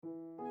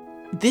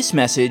This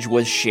message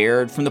was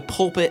shared from the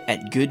pulpit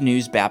at Good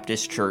News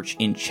Baptist Church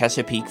in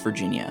Chesapeake,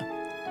 Virginia.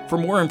 For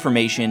more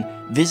information,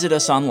 visit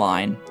us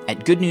online at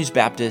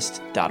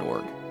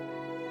goodnewsbaptist.org.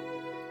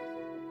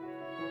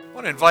 I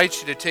want to invite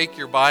you to take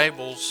your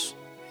Bibles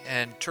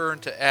and turn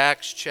to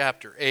Acts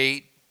chapter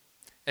 8.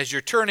 As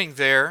you're turning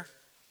there,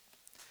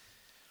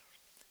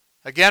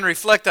 again,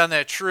 reflect on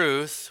that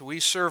truth. We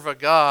serve a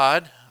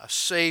God, a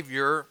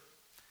Savior,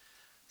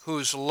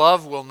 whose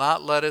love will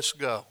not let us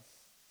go.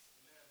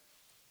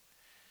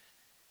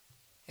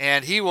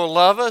 And He will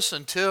love us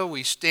until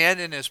we stand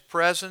in His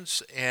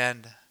presence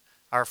and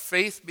our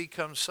faith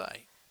becomes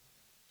sight.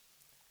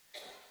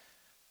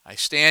 I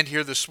stand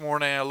here this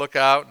morning, I look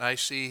out and I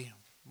see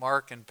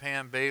Mark and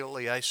Pam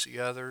Bailey, I see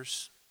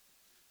others.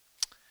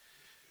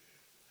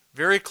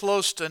 Very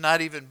close to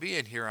not even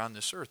being here on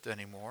this earth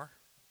anymore.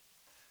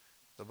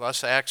 The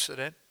bus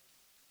accident.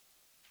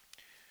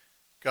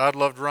 God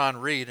loved Ron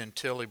Reed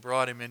until He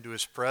brought him into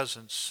His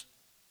presence.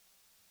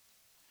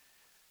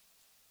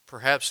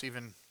 Perhaps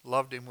even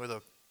loved him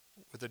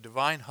with a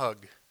divine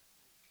hug.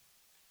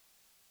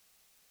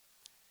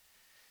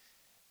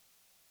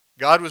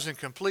 God was in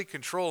complete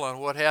control on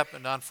what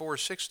happened on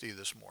 460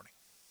 this morning.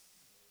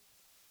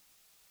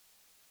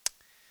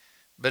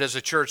 But as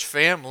a church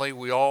family,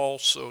 we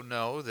also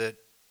know that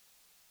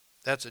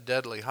that's a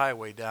deadly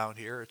highway down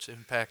here. It's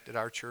impacted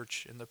our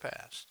church in the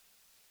past.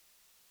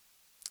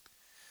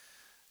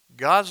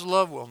 God's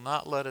love will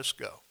not let us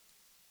go.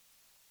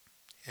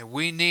 And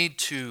we need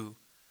to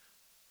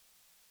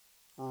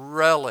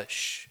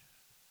relish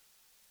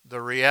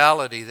the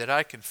reality that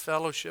I can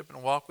fellowship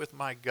and walk with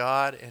my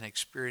God and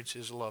experience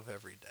His love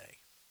every day.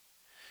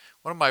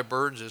 One of my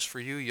burdens is for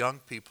you young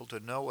people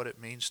to know what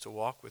it means to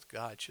walk with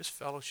God. Just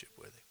fellowship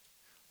with Him.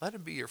 Let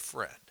Him be your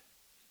friend.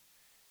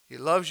 He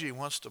loves you. He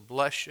wants to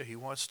bless you. He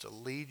wants to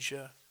lead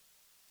you.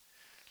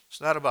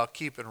 It's not about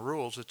keeping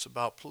rules. It's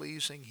about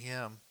pleasing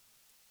Him.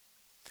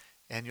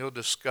 And you'll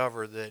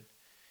discover that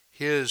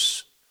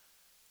His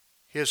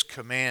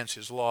commands,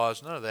 His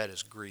laws, none of that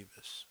is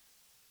grievous.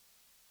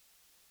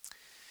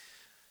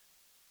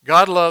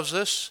 God loves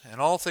us, and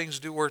all things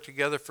do work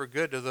together for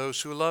good to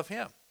those who love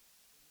Him.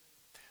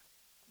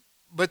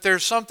 But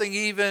there's something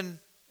even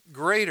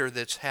greater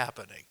that's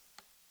happening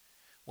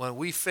when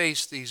we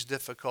face these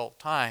difficult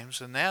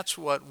times, and that's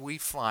what we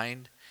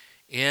find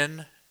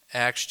in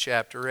Acts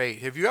chapter 8.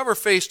 Have you ever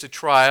faced a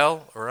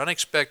trial or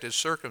unexpected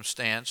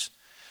circumstance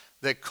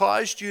that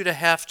caused you to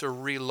have to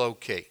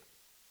relocate?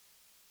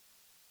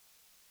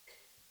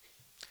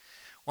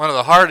 One of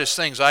the hardest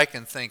things I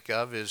can think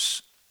of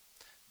is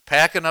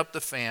packing up the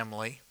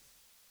family,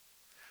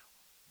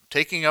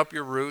 taking up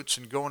your roots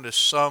and going to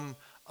some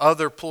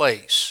other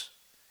place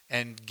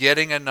and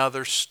getting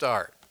another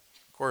start.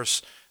 Of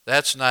course,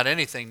 that's not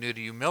anything new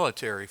to you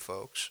military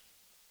folks.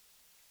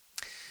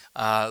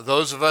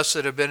 Those of us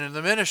that have been in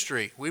the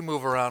ministry, we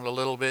move around a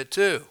little bit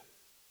too.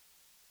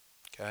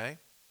 Okay?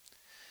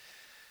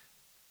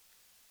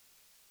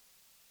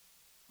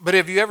 But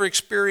have you ever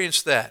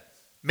experienced that?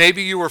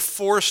 Maybe you were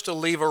forced to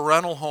leave a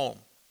rental home,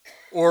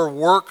 or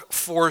work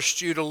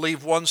forced you to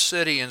leave one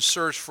city and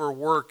search for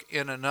work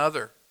in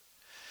another.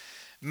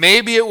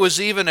 Maybe it was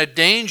even a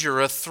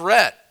danger, a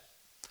threat,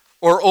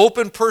 or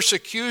open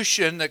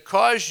persecution that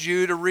caused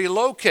you to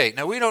relocate.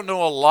 Now, we don't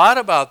know a lot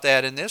about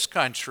that in this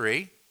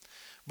country,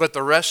 but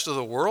the rest of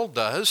the world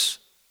does.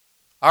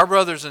 Our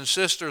brothers and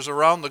sisters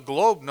around the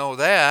globe know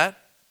that.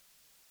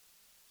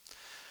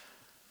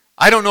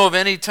 I don't know of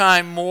any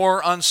time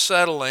more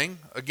unsettling,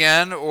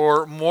 again,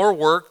 or more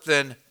work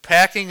than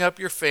packing up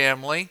your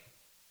family,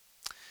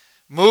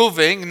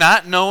 moving,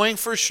 not knowing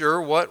for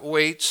sure what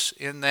waits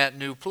in that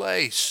new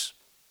place.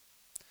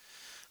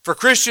 For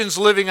Christians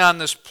living on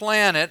this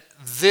planet,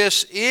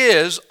 this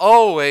is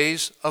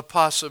always a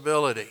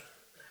possibility.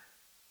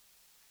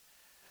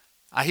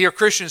 I hear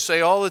Christians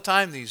say all the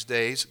time these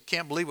days,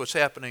 can't believe what's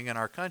happening in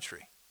our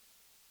country.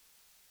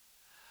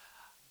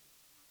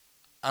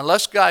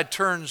 Unless God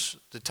turns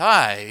the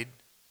tide,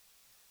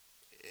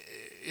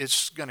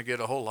 it's going to get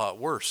a whole lot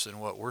worse than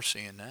what we're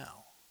seeing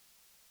now.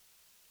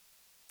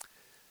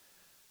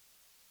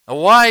 Now,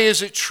 why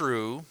is it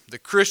true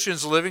that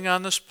Christians living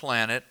on this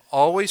planet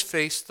always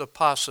face the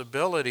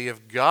possibility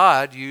of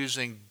God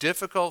using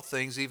difficult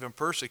things, even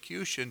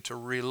persecution, to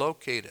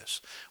relocate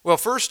us? Well,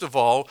 first of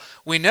all,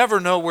 we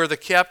never know where the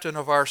captain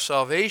of our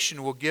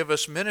salvation will give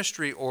us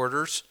ministry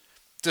orders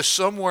to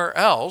somewhere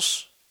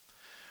else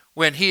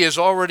when He has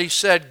already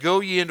said, "Go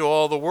ye into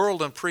all the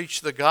world and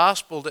preach the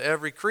gospel to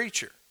every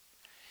creature."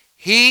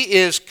 He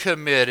is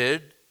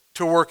committed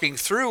to working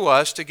through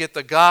us to get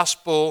the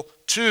gospel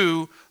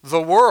to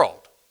the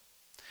world.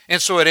 And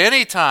so at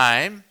any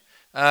time,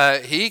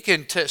 He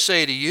can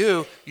say to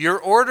you, your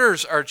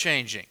orders are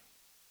changing.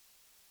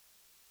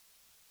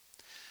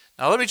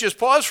 Now let me just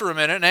pause for a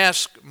minute and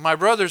ask my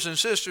brothers and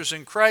sisters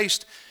in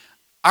Christ,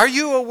 are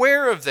you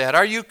aware of that?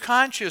 Are you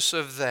conscious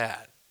of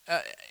that?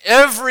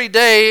 Every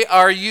day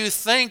are you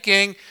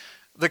thinking,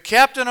 the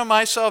captain of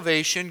my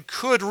salvation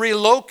could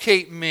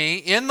relocate me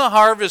in the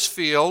harvest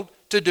field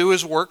to do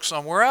His work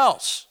somewhere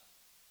else?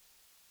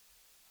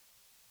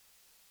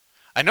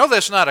 I know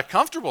that's not a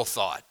comfortable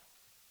thought,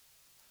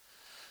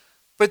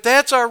 but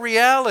that's our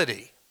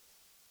reality.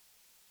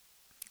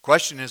 The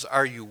question is,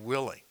 are you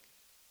willing?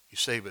 You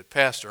say, but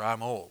Pastor,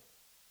 I'm old.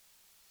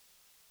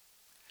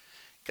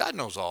 God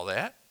knows all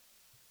that.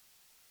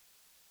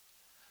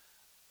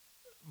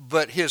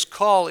 But his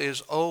call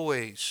is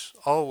always,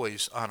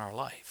 always on our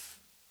life.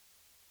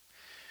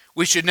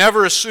 We should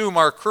never assume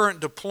our current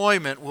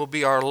deployment will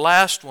be our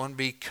last one,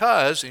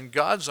 because in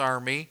God's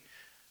army,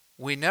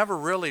 we never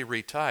really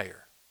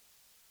retire.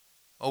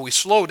 Oh, we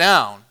slow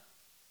down,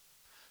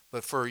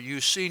 but for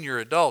you senior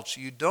adults,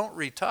 you don't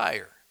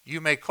retire. You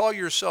may call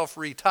yourself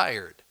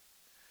retired,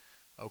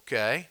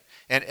 okay?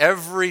 And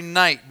every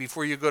night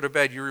before you go to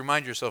bed, you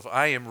remind yourself,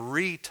 I am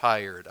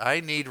retired. I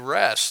need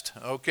rest,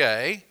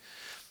 okay?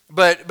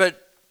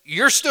 But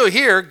you're still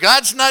here.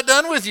 God's not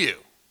done with you,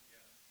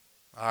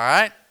 all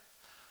right?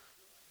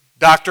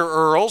 Dr.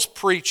 Earl's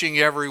preaching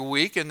every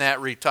week in that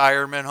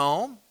retirement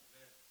home,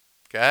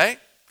 okay?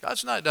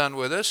 God's not done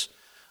with us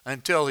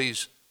until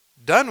he's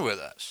done with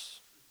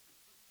us.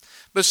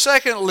 But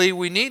secondly,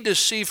 we need to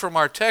see from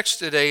our text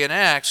today in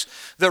Acts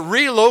that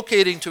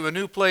relocating to a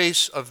new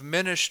place of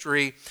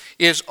ministry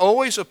is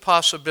always a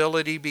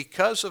possibility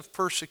because of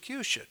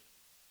persecution.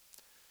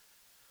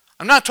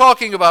 I'm not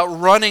talking about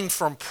running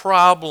from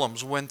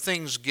problems when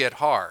things get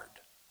hard.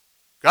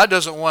 God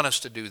doesn't want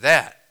us to do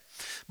that.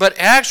 But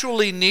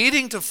actually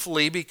needing to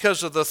flee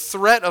because of the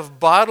threat of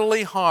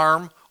bodily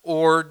harm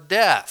or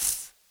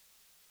death.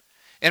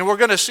 And we're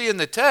going to see in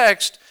the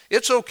text,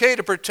 it's okay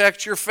to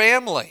protect your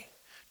family,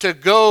 to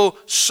go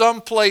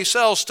someplace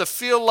else, to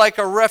feel like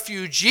a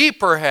refugee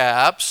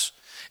perhaps.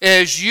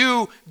 As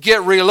you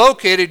get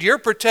relocated, you're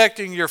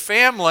protecting your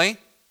family.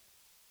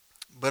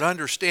 But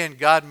understand,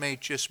 God may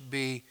just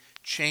be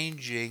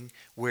changing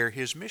where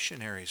his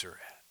missionaries are at.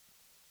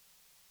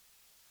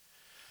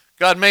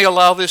 God may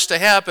allow this to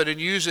happen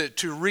and use it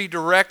to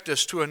redirect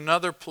us to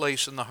another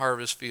place in the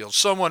harvest field.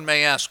 Someone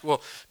may ask,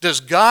 well, does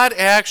God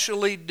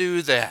actually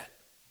do that?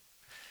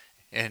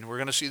 And we're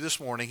going to see this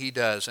morning he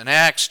does. In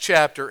Acts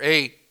chapter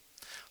 8,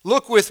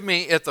 look with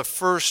me at the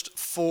first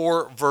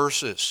 4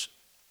 verses.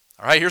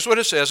 All right, here's what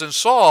it says. And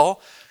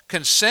Saul,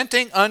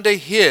 consenting unto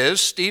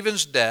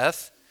Stephen's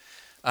death,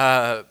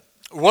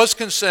 was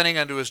consenting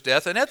unto his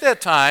death. And at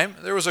that time,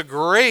 there was a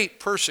great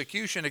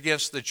persecution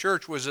against the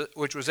church,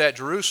 which was at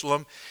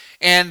Jerusalem.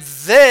 And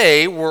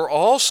they were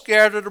all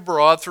scattered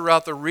abroad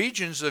throughout the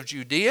regions of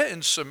Judea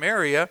and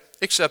Samaria,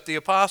 except the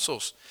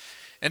apostles.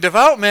 And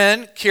devout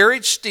men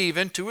carried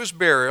Stephen to his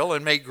burial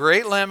and made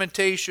great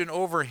lamentation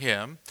over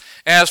him.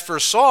 As for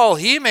Saul,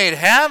 he made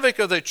havoc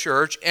of the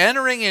church,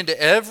 entering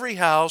into every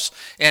house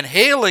and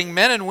hailing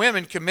men and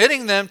women,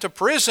 committing them to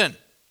prison.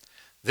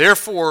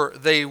 Therefore,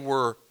 they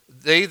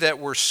that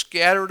were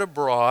scattered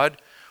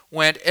abroad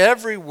went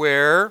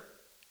everywhere.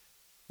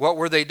 What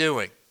were they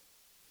doing?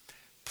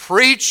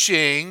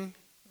 Preaching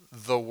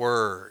the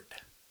word.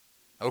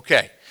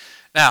 Okay,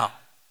 now,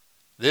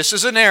 this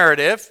is a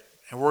narrative,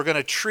 and we're going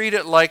to treat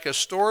it like a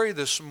story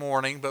this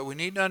morning, but we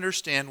need to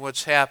understand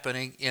what's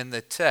happening in the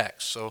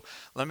text. So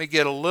let me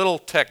get a little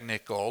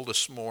technical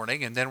this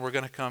morning, and then we're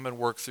going to come and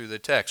work through the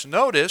text.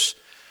 Notice,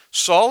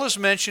 Saul is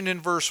mentioned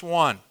in verse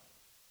 1.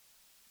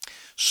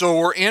 So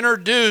we're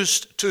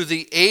introduced to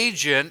the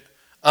agent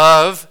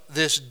of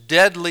this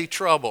deadly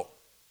trouble.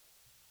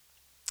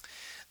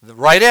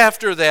 Right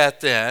after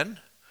that, then,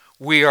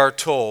 we are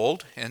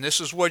told, and this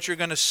is what you're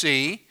going to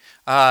see,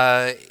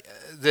 that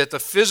the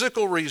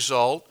physical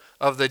result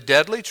of the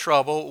deadly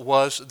trouble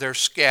was they're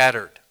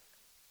scattered.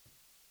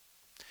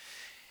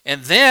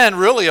 And then,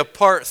 really, a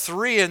part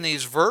 3 in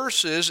these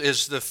verses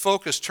is the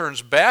focus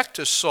turns back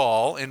to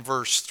Saul in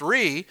verse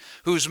 3,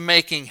 who's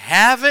making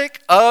havoc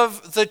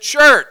of the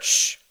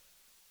church.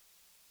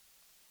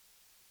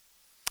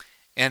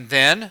 And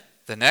then,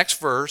 the next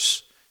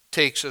verse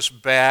takes us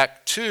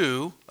back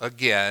to,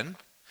 again,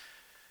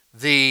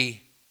 the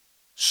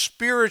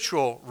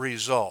spiritual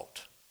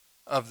result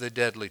of the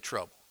deadly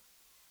trouble.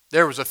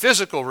 There was a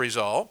physical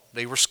result,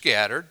 they were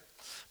scattered,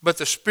 but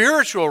the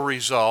spiritual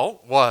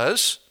result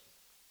was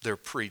their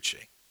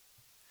preaching.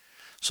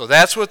 So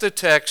that's what the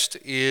text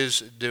is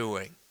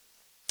doing.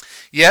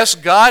 Yes,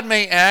 God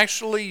may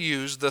actually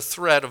use the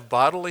threat of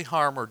bodily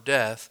harm or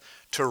death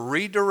to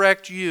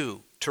redirect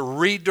you, to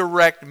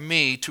redirect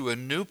me to a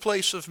new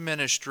place of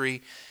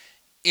ministry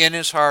in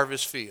his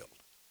harvest field.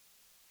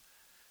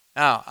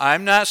 Now,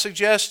 I'm not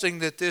suggesting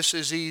that this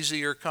is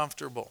easy or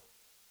comfortable,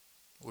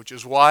 which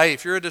is why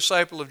if you're a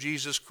disciple of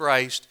Jesus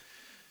Christ,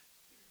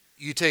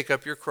 you take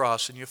up your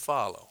cross and you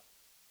follow.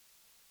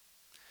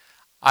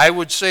 I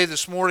would say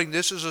this morning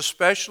this is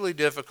especially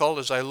difficult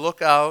as I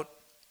look out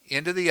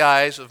into the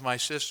eyes of my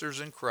sisters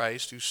in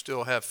Christ who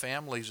still have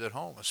families at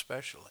home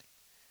especially.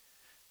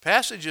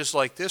 Passages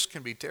like this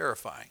can be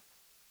terrifying.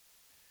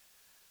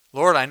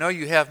 Lord, I know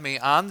you have me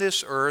on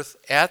this earth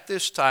at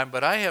this time,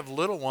 but I have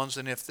little ones,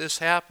 and if this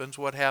happens,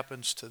 what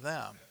happens to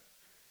them?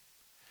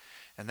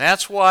 And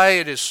that's why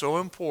it is so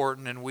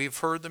important, and we've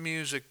heard the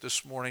music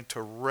this morning,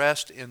 to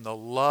rest in the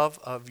love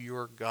of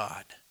your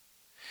God.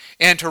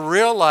 and to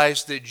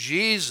realize that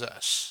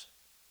Jesus,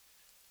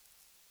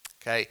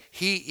 okay,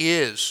 He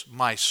is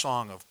my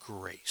song of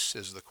grace,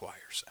 as the choir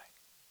sang.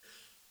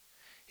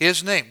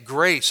 His name,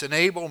 grace,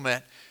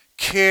 enablement,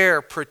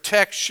 care,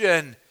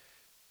 protection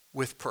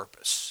with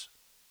purpose.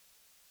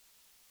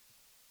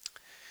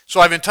 So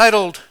I've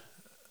entitled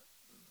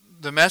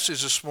the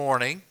message this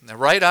morning,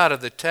 right out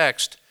of the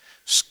text,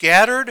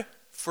 Scattered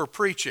for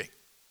Preaching.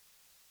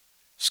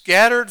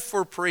 Scattered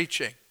for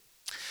preaching.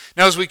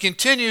 Now, as we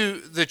continue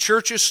the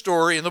church's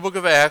story in the book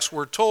of Acts,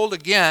 we're told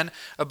again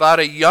about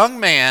a young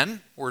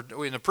man.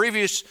 In the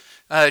previous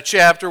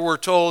chapter, we're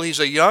told he's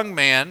a young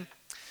man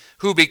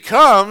who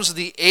becomes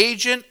the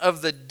agent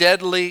of the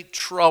deadly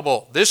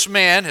trouble. This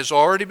man has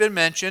already been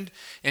mentioned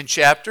in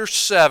chapter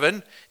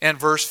 7 and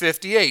verse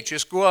 58.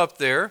 Just go up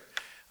there.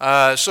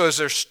 So as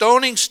they're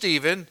stoning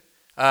Stephen,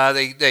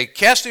 they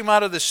cast him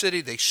out of the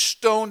city, they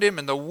stoned him,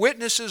 and the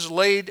witnesses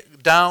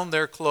laid down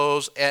their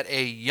clothes at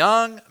a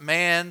young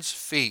man's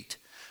feet,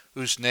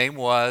 whose name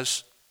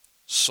was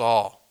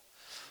Saul.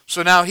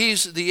 So now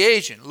he's the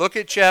agent. Look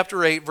at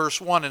chapter 8,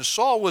 verse 1. And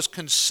Saul was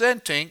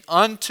consenting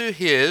unto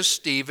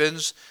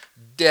Stephen's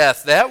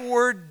death. That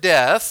word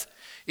death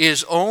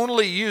is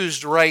only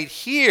used right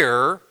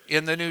here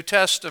in the New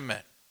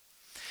Testament.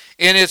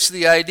 And it's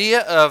the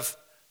idea of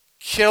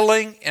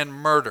killing and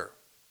murder.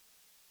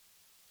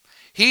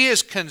 He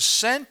is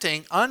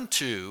consenting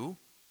unto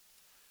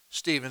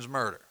Stephen's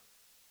murder.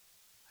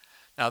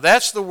 Now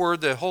that's the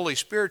word the Holy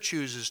Spirit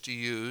chooses to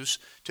use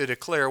to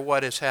declare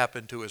what has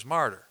happened to his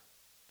martyr.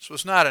 So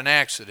it's not an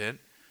accident.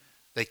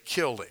 They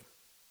killed him.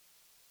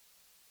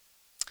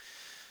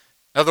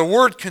 Now the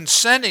word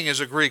consenting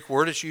is a Greek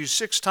word. It's used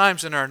 6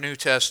 times in our New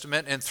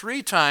Testament, and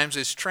 3 times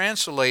it's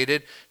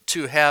translated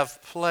to have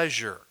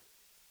pleasure.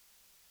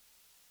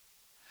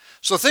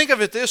 So think of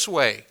it this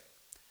way.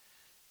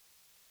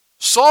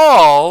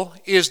 Saul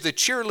is the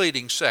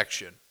cheerleading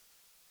section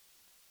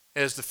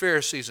as the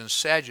Pharisees and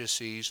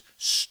Sadducees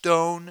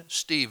stone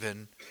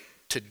Stephen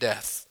to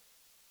death.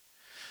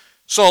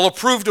 Saul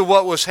approved of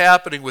what was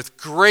happening with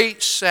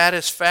great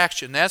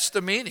satisfaction. That's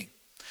the meaning.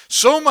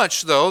 So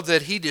much, though,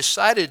 that he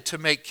decided to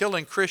make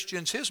killing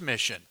Christians his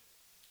mission.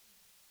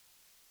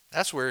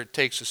 That's where it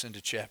takes us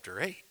into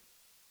chapter 8.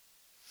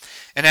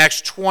 In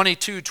Acts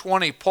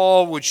 22:20,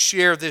 Paul would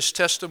share this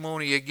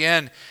testimony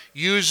again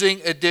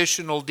using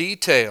additional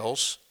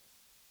details.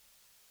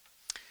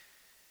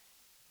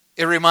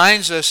 It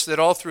reminds us that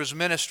all through his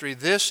ministry,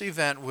 this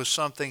event was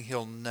something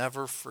he'll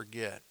never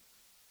forget.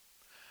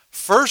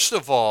 First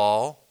of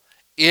all,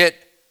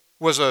 it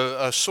was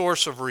a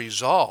source of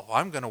resolve.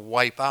 I'm going to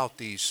wipe out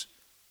these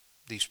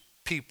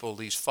people,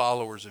 these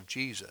followers of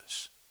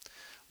Jesus.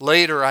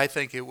 Later, I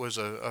think it was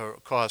a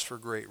cause for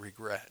great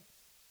regret.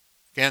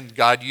 Again,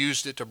 God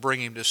used it to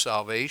bring him to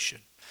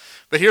salvation.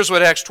 But here's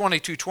what Acts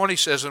 22:20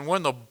 says, and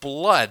when the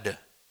blood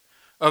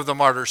of the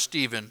martyr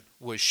Stephen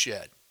was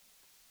shed.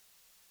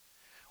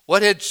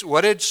 What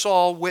had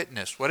Saul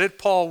witnessed? What had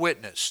Paul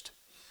witnessed?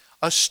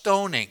 A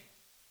stoning.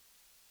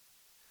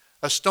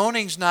 A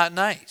stoning's not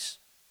nice.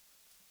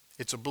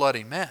 It's a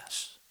bloody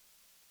mess.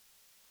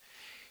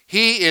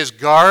 He is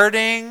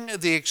guarding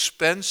the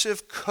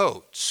expensive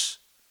coats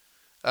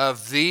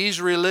of these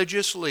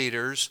religious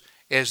leaders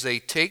as they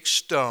take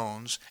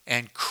stones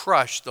and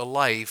crush the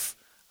life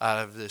out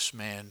of this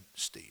man,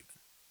 Stephen.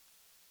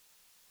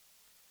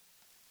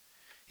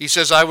 He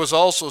says, I was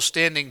also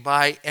standing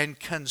by and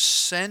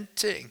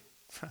consenting.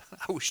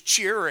 I was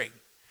cheering.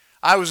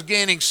 I was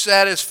gaining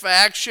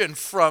satisfaction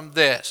from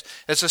this.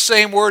 It's the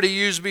same word he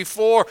used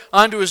before,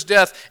 unto his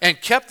death,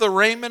 and kept the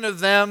raiment of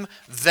them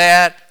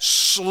that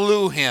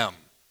slew him.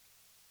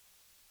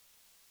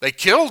 They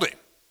killed him.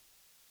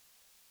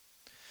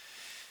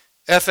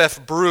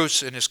 F.F.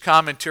 Bruce, in his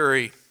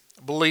commentary,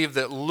 believed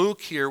that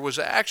Luke here was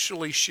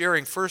actually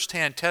sharing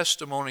firsthand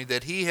testimony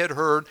that he had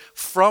heard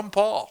from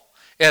Paul.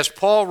 As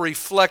Paul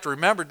reflected,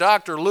 remember,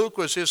 Dr. Luke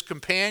was his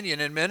companion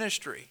in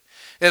ministry.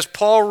 As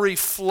Paul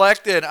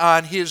reflected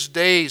on his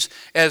days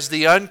as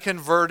the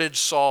unconverted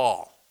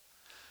Saul,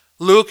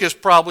 Luke is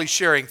probably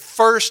sharing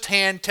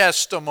firsthand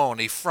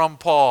testimony from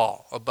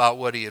Paul about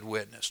what he had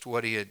witnessed,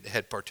 what he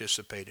had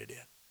participated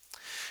in.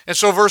 And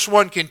so verse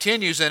 1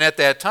 continues, and at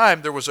that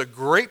time there was a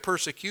great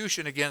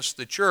persecution against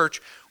the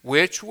church,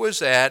 which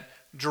was at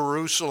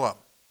Jerusalem.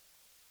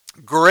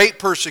 Great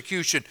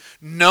persecution.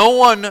 No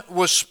one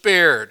was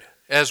spared,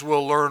 as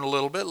we'll learn a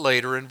little bit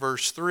later in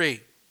verse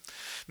 3.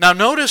 Now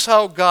notice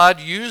how God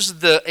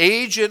used the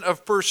agent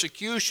of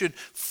persecution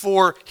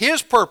for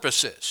his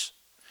purposes.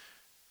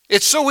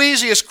 It's so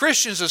easy as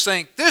Christians to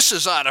think, this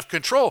is out of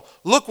control.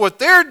 Look what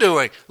they're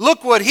doing.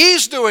 Look what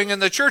he's doing.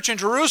 And the church in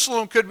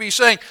Jerusalem could be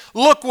saying,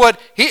 look what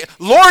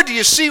Lord, do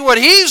you see what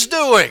he's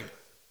doing?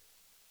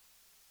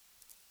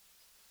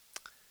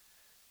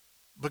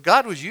 But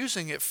God was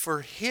using it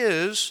for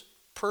his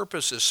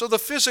purposes. So the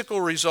physical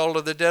result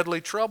of the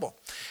deadly trouble.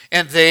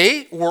 And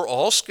they were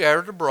all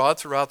scattered abroad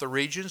throughout the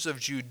regions of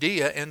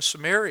Judea and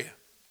Samaria.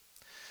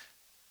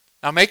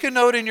 Now make a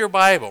note in your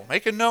Bible.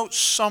 Make a note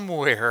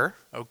somewhere,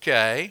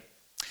 okay?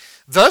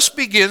 Thus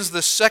begins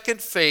the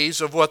second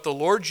phase of what the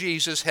Lord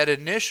Jesus had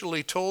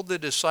initially told the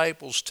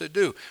disciples to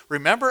do.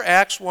 Remember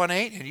Acts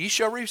 1:8, and ye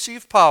shall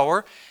receive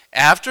power.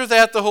 After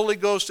that, the Holy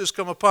Ghost has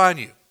come upon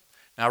you.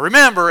 Now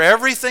remember,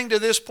 everything to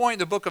this point in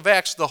the book of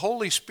Acts, the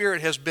Holy Spirit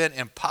has been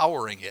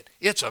empowering it.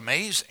 It's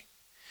amazing.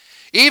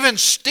 Even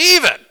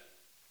Stephen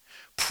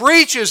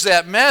preaches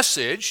that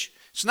message.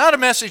 It's not a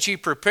message he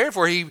prepared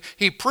for.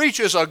 He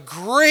preaches a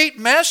great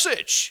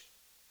message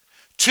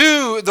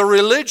to the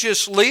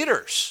religious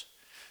leaders.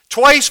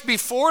 Twice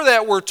before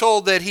that, we're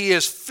told that he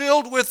is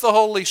filled with the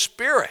Holy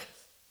Spirit.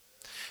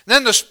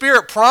 Then the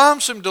Spirit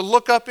prompts him to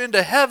look up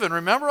into heaven.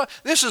 Remember,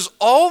 this is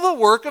all the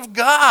work of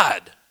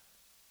God.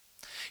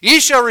 Ye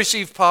shall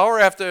receive power.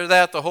 After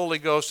that, the Holy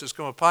Ghost has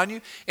come upon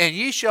you, and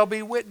ye shall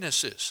be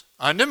witnesses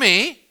unto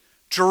me,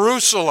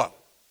 Jerusalem.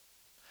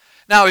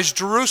 Now, is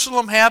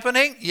Jerusalem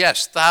happening?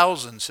 Yes,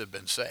 thousands have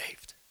been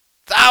saved.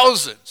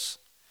 Thousands.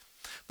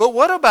 But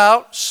what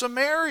about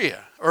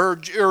Samaria or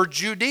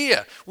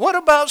Judea? What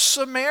about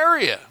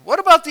Samaria? What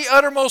about the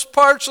uttermost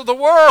parts of the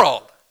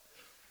world?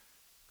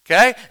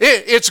 Okay?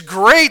 It's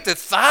great that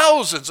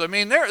thousands,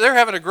 they're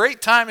having a great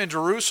time in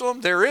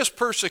Jerusalem. There is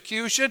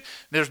persecution.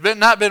 There's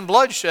not been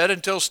bloodshed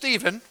until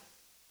Stephen.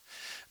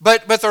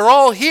 But they're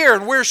all here,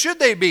 and where should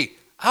they be?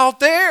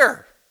 Out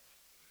there.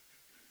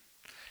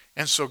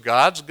 And so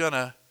God's going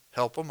to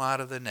help them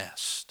out of the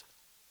nest.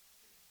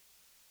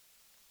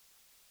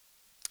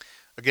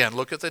 Again,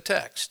 look at the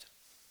text.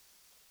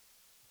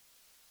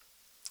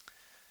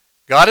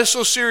 God is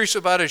so serious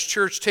about His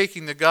church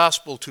taking the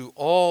gospel to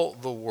all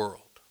the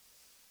world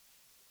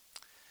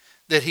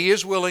that He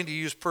is willing to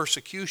use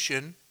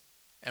persecution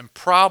and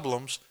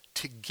problems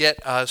to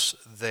get us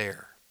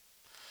there.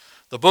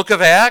 The book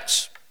of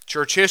Acts,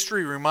 church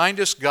history remind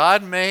us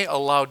God may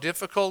allow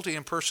difficulty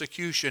and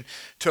persecution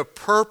to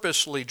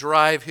purposely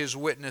drive His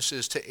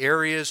witnesses to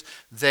areas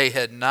they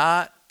had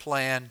not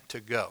planned to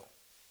go.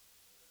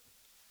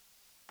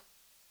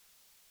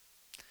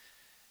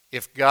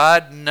 If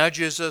God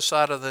nudges us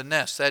out of the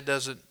nest, that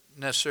doesn't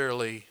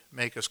necessarily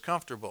make us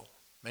comfortable.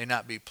 It may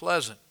not be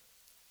pleasant.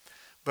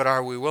 But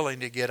are we willing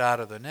to get out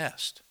of the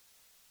nest?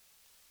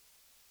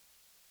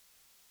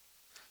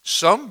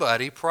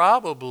 Somebody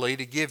probably,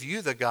 to give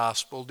you the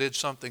gospel, did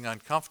something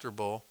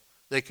uncomfortable.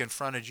 They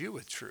confronted you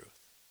with truth.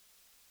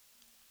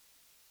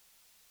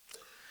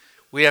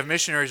 We have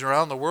missionaries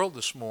around the world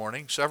this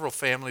morning, several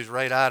families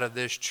right out of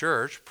this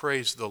church.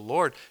 Praise the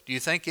Lord. Do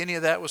you think any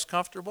of that was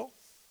comfortable?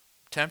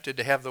 Tempted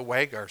to have the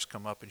Wagars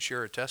come up and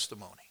share a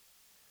testimony.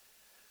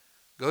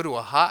 Go to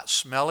a hot,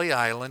 smelly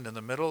island in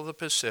the middle of the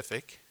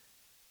Pacific.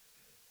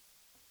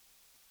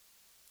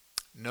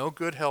 No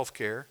good health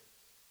care.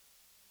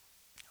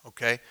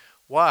 Okay,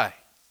 why?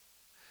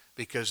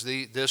 Because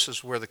this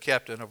is where the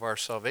captain of our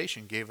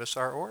salvation gave us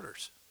our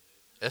orders.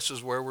 This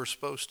is where we're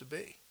supposed to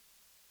be.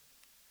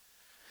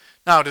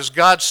 Now, does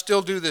God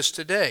still do this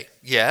today?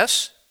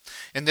 Yes.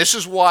 And this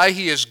is why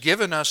He has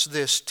given us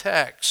this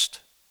text.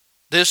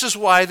 This is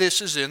why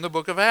this is in the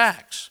book of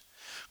Acts.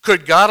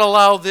 Could God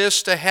allow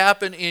this to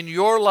happen in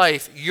your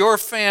life, your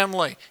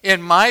family,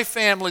 in my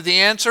family?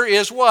 The answer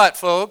is what,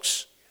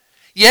 folks?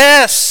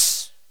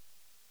 Yes.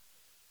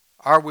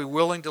 Are we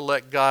willing to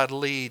let God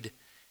lead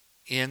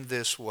in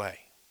this way?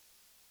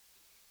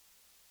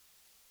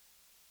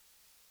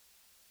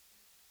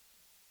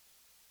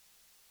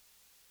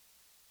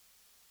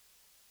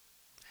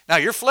 Now,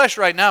 your flesh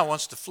right now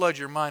wants to flood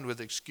your mind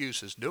with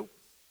excuses. Nope.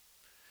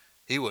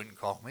 He wouldn't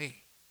call me.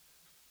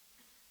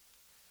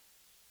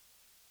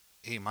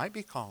 He might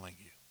be calling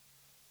you.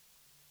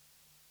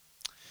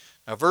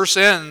 Now, verse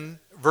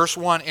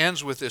 1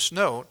 ends with this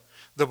note.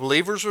 The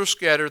believers were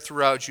scattered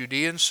throughout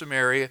Judea and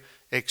Samaria,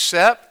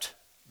 except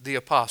the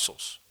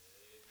apostles.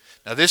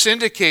 Now, this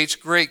indicates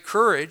great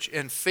courage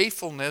and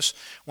faithfulness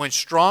when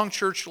strong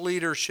church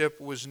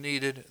leadership was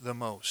needed the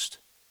most.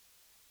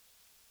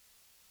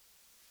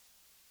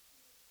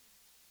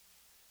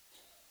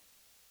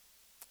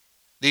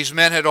 These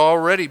men had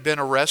already been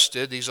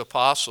arrested, these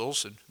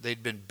apostles, and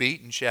they'd been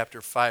beaten,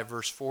 chapter 5,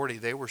 verse 40.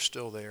 They were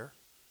still there.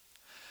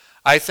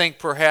 I think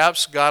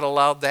perhaps God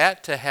allowed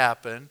that to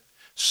happen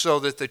so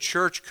that the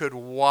church could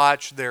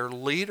watch their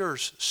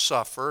leaders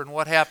suffer. And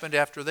what happened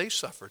after they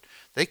suffered?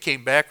 They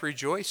came back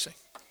rejoicing.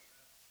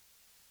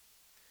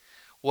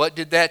 What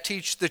did that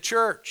teach the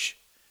church?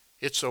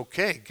 It's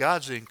okay.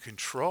 God's in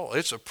control.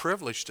 It's a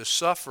privilege to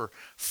suffer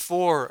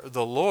for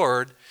the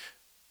Lord.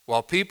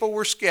 While people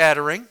were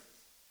scattering,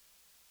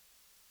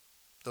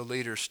 the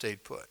leaders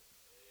stayed put.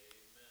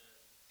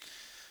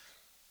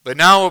 But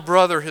now a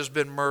brother has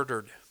been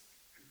murdered.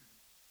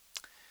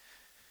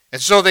 And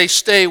so they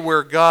stay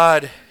where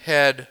God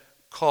had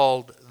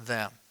called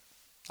them.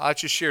 I'll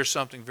just share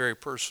something very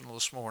personal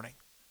this morning.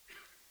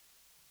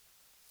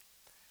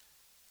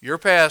 Your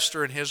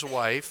pastor and his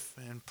wife,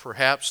 and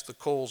perhaps the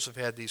Coles have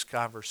had these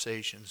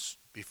conversations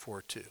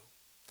before too.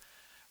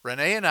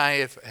 Renee and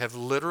I have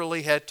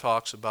literally had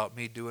talks about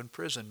me doing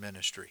prison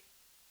ministry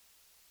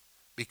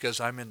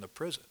because I'm in the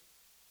prison.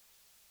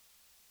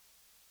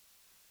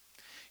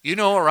 You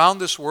know, around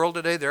this world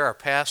today, there are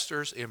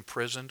pastors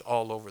imprisoned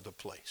all over the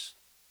place.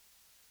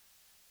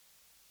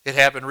 It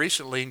happened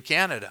recently in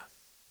Canada.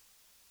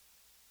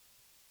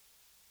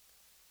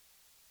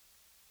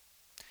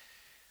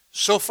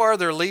 So far,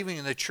 they're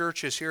leaving the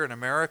churches here in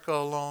America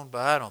alone,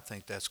 but I don't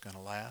think that's going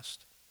to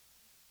last.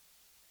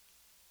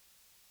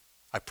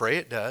 I pray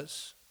it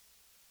does.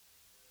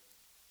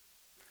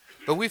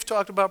 But we've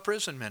talked about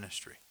prison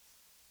ministry.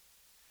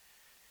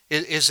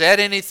 Is that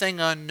anything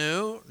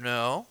new?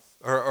 No.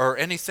 Or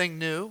anything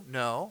new?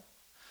 No.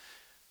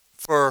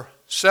 For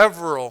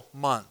several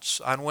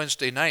months on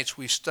Wednesday nights,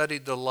 we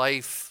studied the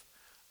life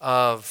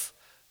of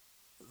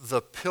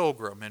the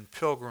Pilgrim in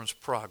Pilgrim's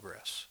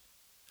Progress.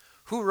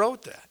 Who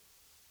wrote that?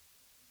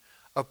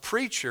 A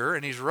preacher,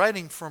 and he's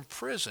writing from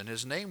prison.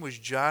 His name was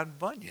John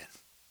Bunyan.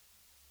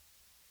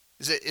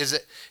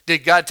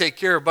 Did God take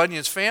care of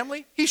Bunyan's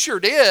family? He sure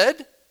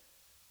did.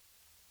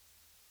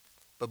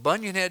 But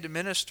Bunyan had to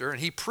minister, and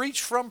he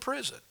preached from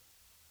prison.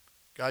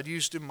 God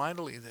used him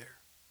mightily there.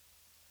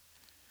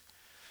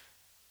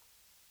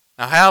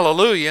 Now,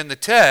 hallelujah, in the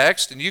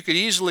text, and you could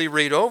easily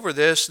read over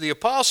this, the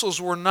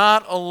apostles were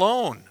not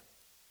alone.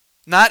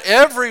 Not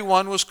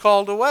everyone was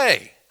called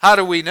away. How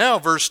do we know?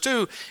 Verse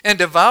 2, and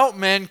devout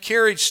men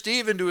carried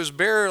Stephen to his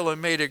burial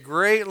and made a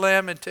great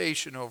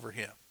lamentation over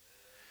him.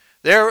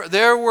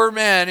 There were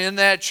men in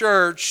that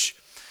church.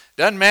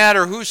 Doesn't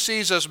matter who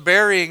sees us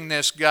burying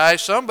this guy.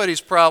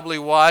 Somebody's probably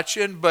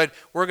watching, but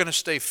we're going to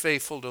stay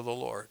faithful to the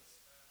Lord.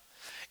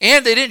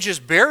 And they didn't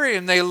just bury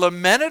him, they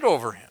lamented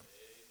over him.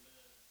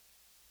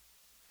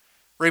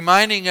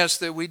 Reminding us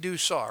that we do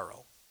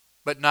sorrow,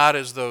 but not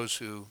as those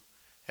who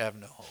have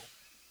no hope.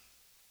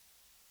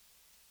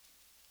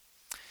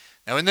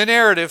 Now in the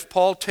narrative,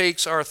 Paul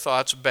takes our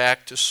thoughts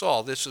back to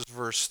Saul. This is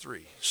verse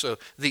 3. So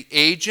the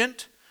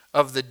agent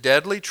of the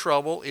deadly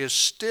trouble is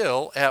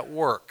still at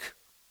work.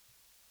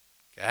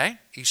 Okay?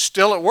 He's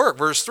still at work.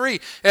 Verse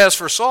 3, as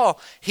for Saul,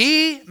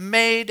 he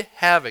made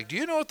havoc. Do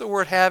you know what the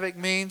word havoc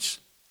means?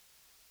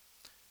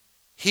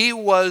 He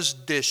was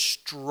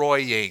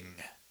destroying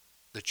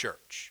the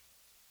church.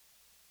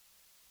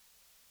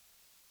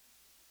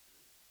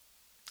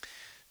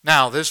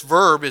 Now, this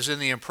verb is in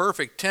the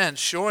imperfect tense,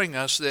 showing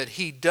us that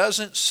he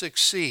doesn't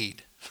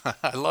succeed.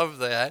 I love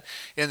that.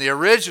 In the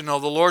original,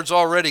 the Lord's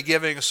already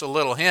giving us a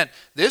little hint.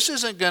 This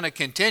isn't going to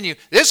continue.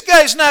 This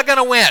guy's not going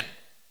to win.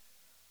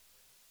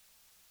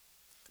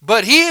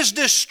 But he is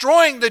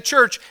destroying the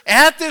church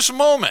at this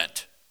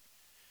moment.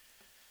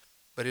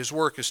 But his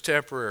work is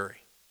temporary.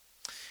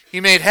 He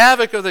made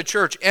havoc of the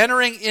church,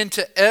 entering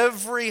into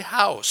every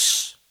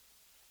house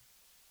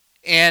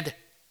and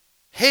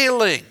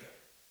hailing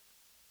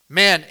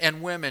men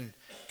and women,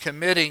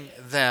 committing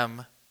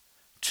them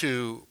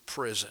to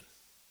prison.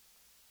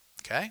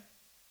 Okay?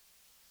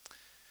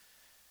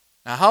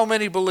 Now, how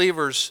many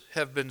believers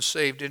have been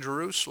saved in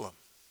Jerusalem?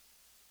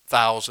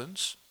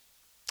 Thousands.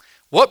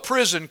 What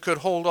prison could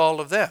hold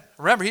all of them?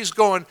 Remember, he's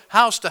going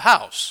house to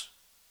house.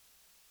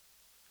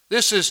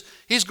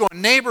 He's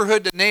going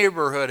neighborhood to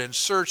neighborhood and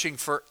searching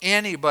for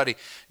anybody.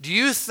 Do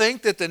you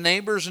think that the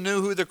neighbors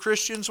knew who the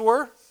Christians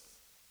were?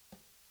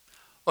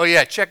 Oh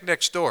yeah, check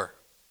next door.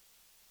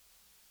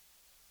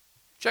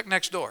 Check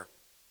next door.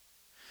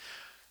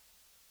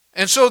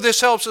 And so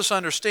this helps us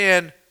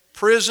understand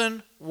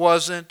prison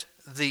wasn't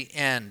the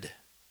end.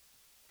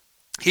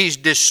 He's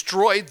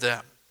destroyed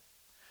them.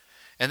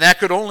 And that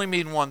could only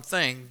mean one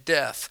thing,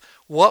 death.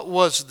 What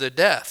was the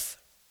death?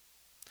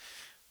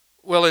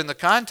 Well, in the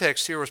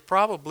context here was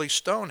probably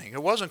stoning.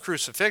 It wasn't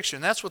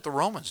crucifixion. That's what the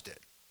Romans did.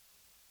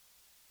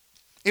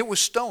 It was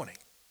stoning.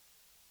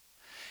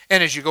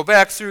 And as you go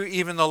back through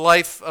even the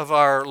life of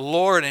our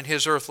Lord and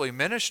his earthly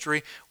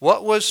ministry,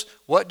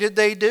 what did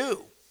they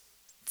do?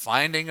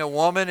 Finding a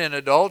woman in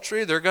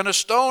adultery, they're going to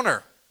stone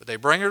her. But they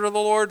bring her to the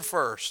Lord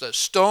first. That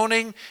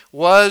stoning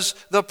was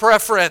the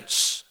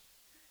preference.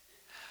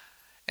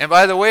 And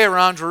by the way,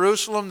 around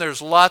Jerusalem,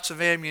 there's lots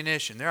of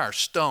ammunition. There are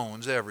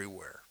stones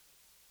everywhere.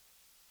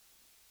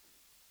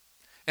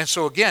 And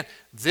so again,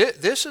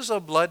 this is a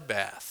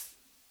bloodbath.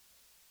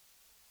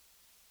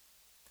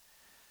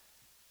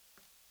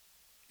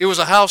 It was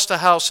a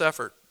house-to-house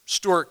effort.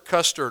 Stuart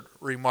Custard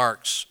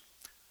remarks,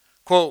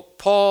 quote,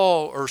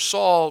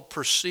 Saul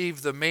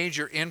perceived the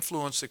major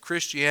influence that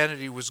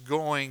Christianity was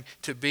going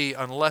to be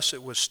unless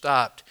it was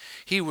stopped.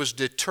 He was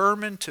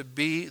determined to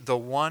be the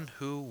one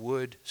who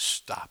would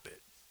stop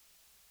it.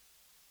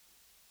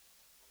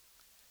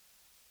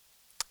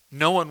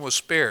 No one was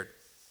spared.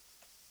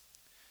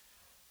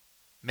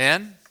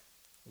 Men,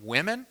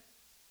 women,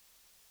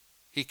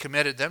 he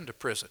committed them to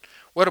prison.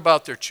 What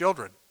about their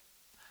children?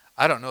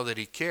 I don't know that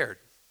he cared.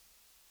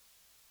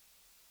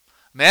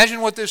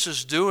 Imagine what this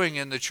is doing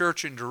in the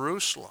church in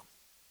Jerusalem.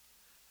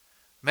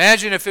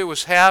 Imagine if it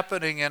was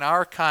happening in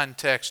our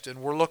context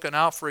and we're looking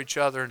out for each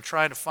other and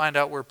trying to find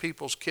out where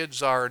people's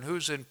kids are and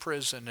who's in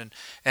prison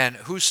and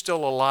who's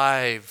still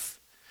alive.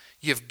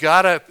 You've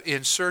got to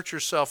insert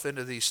yourself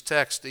into these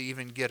texts to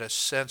even get a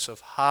sense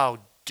of how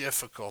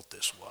difficult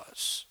this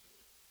was.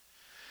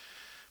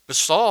 But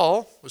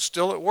Saul was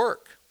still at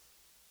work.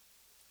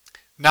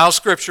 Now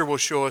Scripture will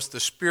show us the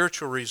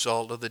spiritual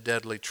result of the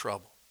deadly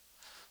trouble.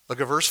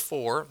 Look at verse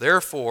 4.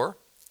 Therefore,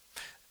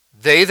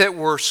 they that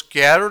were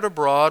scattered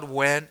abroad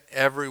went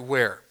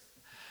everywhere,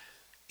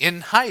 in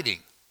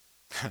hiding.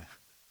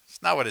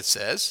 It's not what it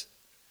says.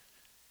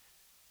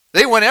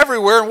 They went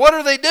everywhere, and what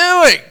are they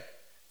doing?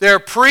 They're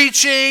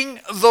preaching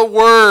the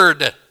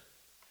word.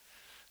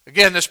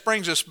 Again, this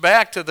brings us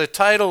back to the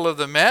title of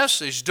the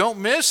message. Don't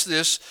miss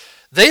this.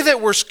 They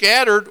that were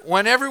scattered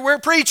went everywhere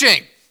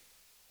preaching.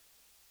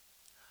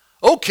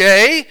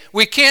 Okay,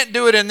 we can't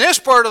do it in this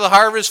part of the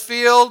harvest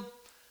field.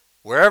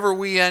 Wherever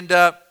we end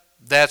up,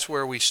 that's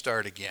where we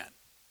start again.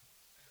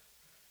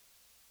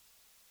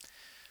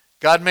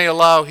 God may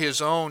allow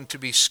his own to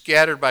be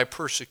scattered by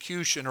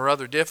persecution or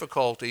other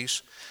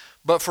difficulties,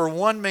 but for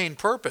one main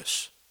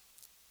purpose.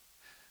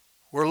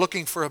 We're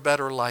looking for a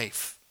better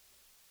life.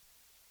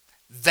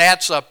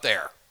 That's up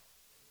there.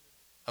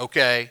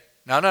 Okay?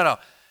 No.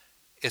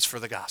 It's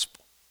for the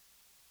gospel.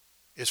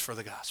 It's for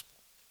the gospel.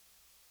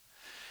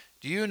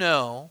 Do you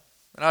know,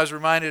 and I was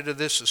reminded of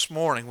this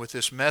morning with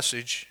this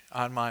message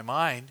on my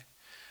mind,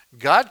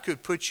 God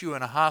could put you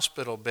in a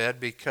hospital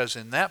bed because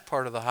in that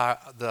part of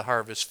the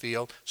harvest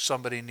field,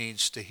 somebody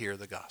needs to hear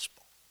the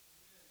gospel.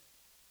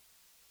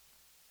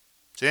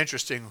 It's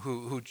interesting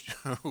who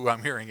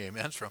I'm hearing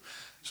amens from.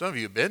 Some of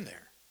you have been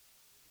there.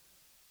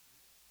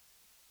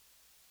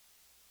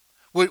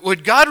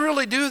 Would God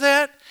really do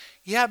that?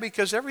 Yeah,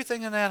 because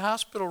everything in that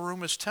hospital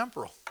room is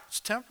temporal. It's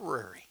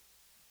temporary.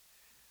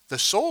 The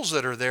souls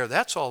that are there,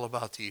 that's all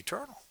about the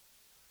eternal.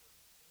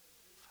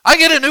 I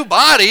get a new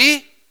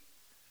body,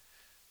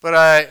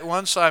 but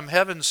once I'm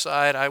heaven's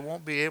side, I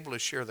won't be able to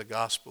share the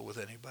gospel with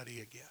anybody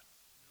again.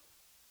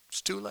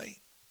 It's too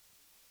late.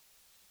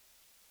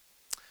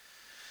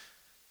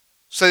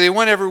 So they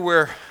went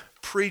everywhere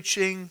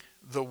preaching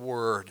the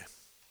word.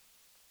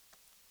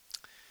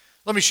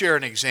 Let me share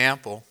an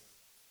example.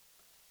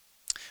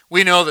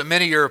 We know that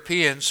many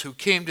Europeans who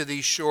came to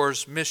these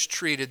shores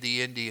mistreated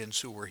the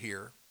Indians who were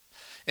here.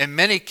 In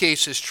many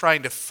cases,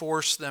 trying to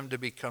force them to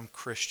become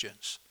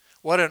Christians.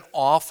 What an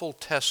awful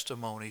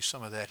testimony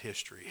some of that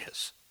history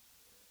is.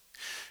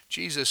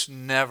 Jesus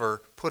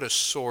never put a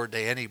sword to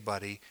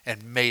anybody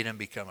and made him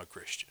become a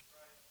Christian.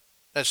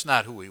 That's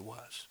not who he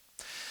was.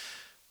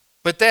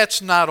 But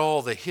that's not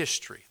all the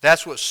history.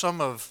 That's what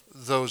some of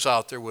those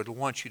out there would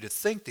want you to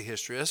think the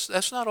history is.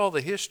 That's not all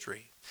the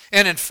history.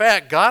 And in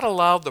fact, God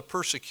allowed the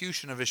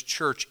persecution of his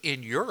church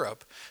in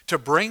Europe to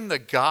bring the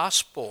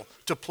gospel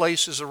to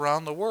places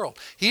around the world.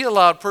 He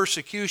allowed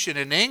persecution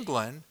in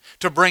England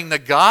to bring the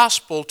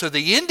gospel to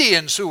the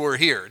Indians who were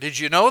here. Did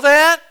you know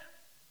that?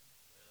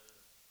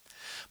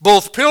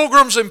 Both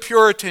Pilgrims and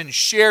Puritans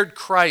shared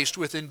Christ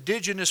with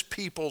indigenous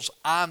peoples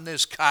on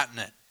this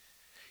continent.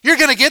 You're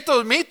going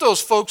to meet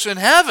those folks in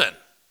heaven.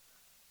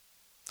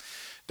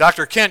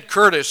 Dr. Kent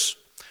Curtis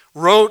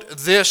wrote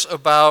this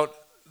about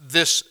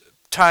this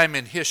time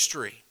in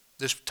history,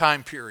 this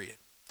time period.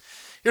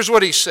 Here's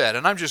what he said,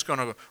 and I'm just going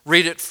to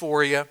read it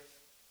for you.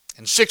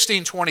 In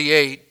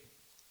 1628,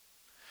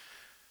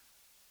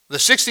 the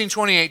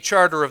 1628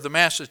 charter of the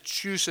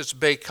Massachusetts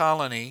Bay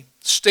Colony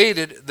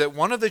stated that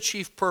one of the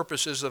chief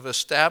purposes of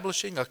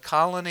establishing a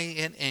colony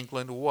in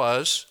England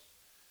was,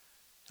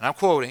 and I'm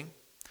quoting,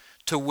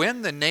 to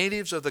win the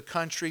natives of the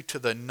country to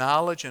the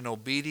knowledge and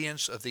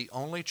obedience of the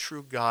only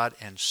true God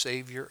and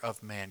Savior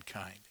of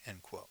mankind,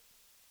 end quote.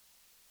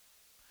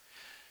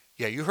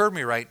 Yeah, you heard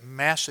me right,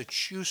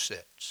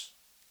 Massachusetts.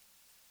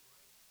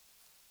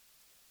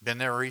 Been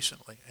there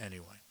recently,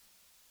 anyway.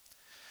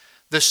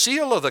 The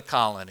seal of the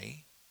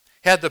colony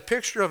had the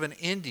picture of an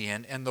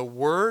Indian and the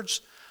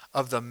words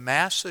of the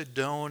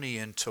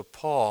Macedonian to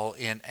Paul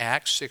in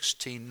Acts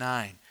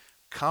 16:9.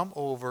 Come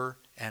over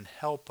and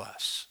help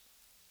us.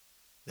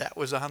 That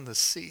was on the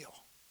seal.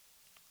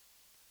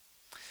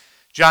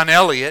 John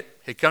Eliot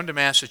had come to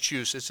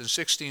Massachusetts in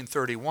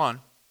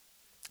 1631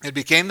 and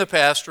became the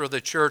pastor of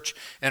the church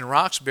in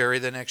Roxbury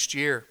the next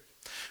year.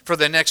 For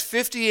the next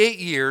 58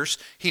 years,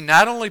 he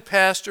not only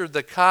pastored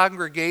the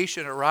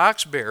congregation at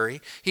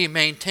Roxbury, he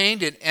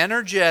maintained an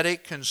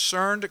energetic,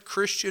 concerned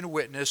Christian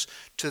witness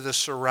to the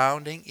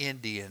surrounding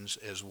Indians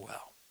as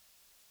well.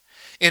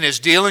 In his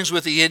dealings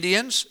with the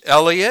Indians,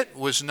 Eliot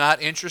was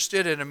not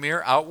interested in a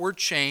mere outward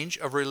change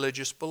of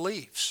religious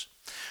beliefs.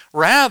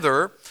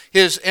 Rather,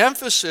 his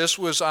emphasis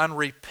was on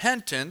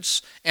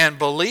repentance and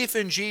belief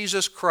in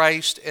Jesus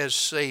Christ as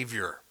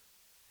Savior.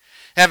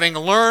 Having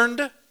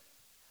learned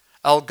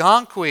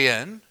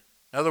Algonquian,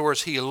 in other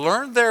words, he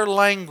learned their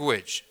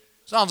language.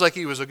 Sounds like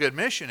he was a good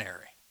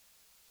missionary.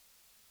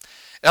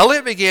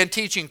 Eliot began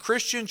teaching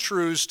Christian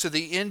truths to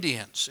the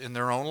Indians in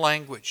their own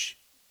language.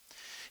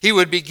 He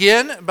would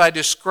begin by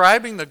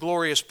describing the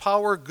glorious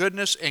power,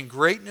 goodness, and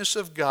greatness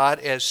of God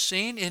as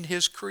seen in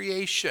his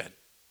creation.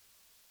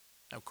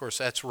 Now, of course,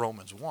 that's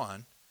Romans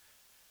 1.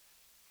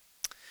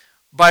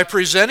 By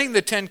presenting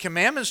the Ten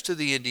Commandments to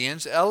the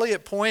Indians,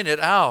 Eliot pointed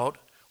out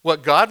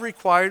what God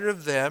required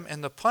of them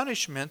and the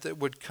punishment that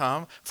would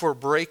come for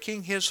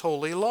breaking his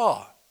holy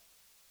law.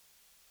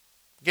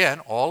 Again,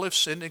 all have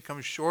sinned and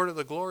come short of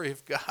the glory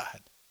of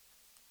God.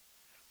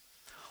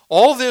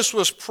 All this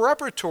was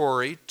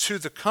preparatory to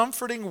the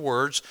comforting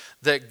words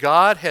that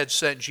God had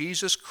sent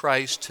Jesus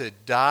Christ to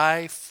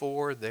die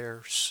for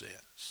their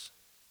sins.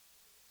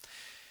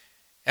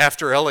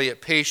 After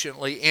Eliot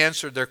patiently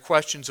answered their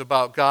questions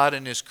about God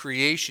and His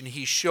creation,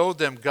 he showed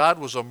them God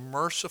was a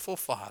merciful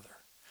Father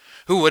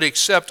who would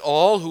accept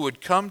all who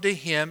would come to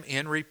Him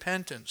in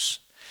repentance.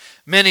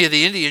 Many of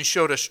the Indians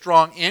showed a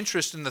strong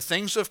interest in the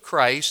things of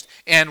Christ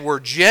and were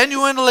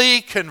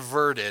genuinely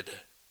converted.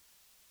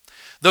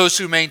 Those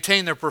who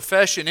maintained their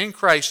profession in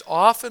Christ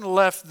often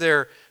left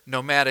their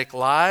nomadic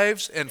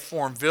lives and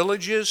formed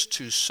villages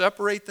to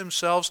separate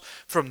themselves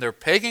from their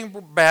pagan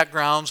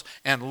backgrounds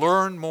and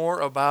learn more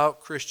about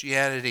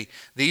Christianity.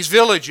 These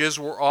villages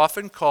were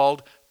often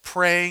called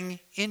praying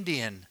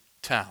Indian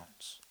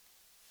towns.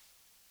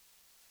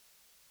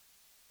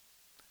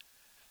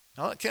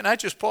 Now, can I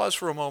just pause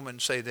for a moment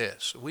and say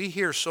this? We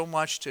hear so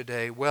much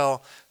today,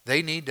 well,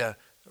 they need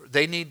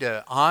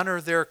to honor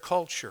their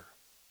culture.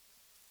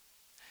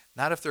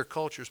 Not if their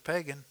culture's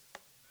pagan.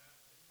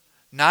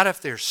 Not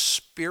if there's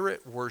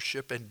spirit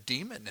worship and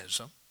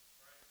demonism.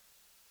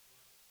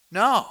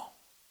 No.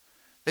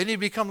 They need to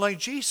become like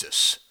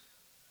Jesus.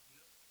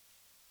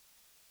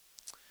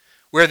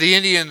 Where the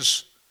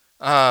Indians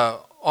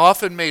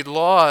often made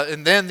law,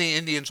 and then the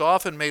Indians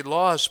often made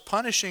laws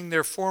punishing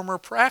their former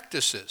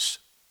practices.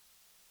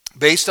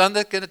 Based on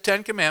the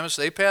Ten Commandments,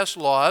 they passed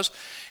laws,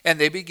 and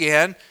they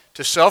began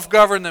to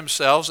self-govern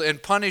themselves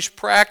and punish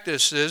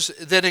practices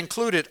that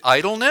included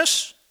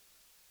idleness,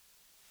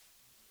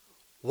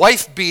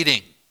 wife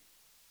beating.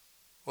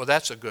 Well,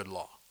 that's a good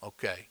law.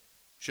 Okay,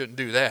 shouldn't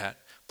do that.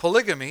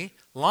 Polygamy,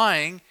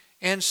 lying,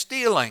 and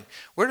stealing.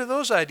 Where do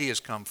those ideas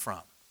come from?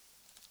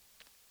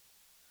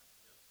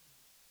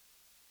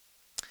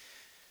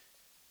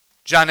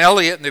 John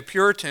Eliot and the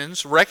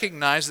Puritans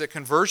recognized that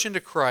conversion to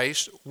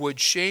Christ would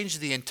change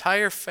the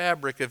entire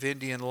fabric of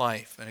Indian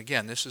life. And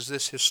again, this is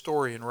this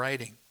historian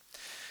writing.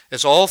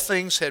 As all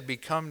things had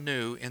become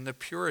new in the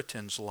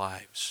Puritans'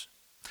 lives.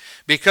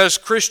 Because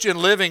Christian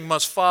living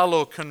must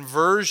follow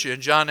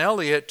conversion, John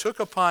Eliot took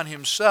upon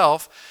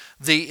himself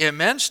the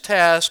immense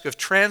task of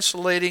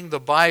translating the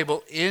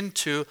Bible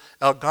into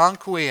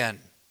Algonquian.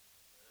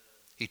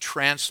 He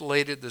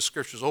translated the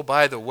Scriptures. Oh,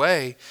 by the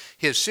way,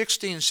 his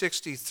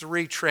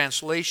 1663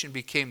 translation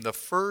became the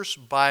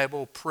first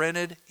Bible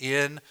printed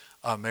in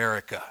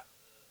America.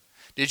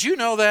 Did you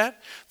know that?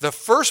 The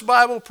first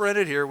Bible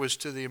printed here was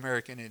to the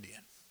American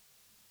Indian.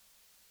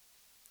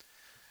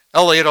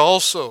 Eliot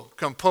also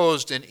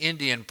composed an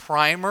Indian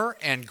primer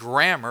and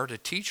grammar to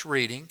teach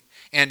reading,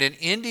 and an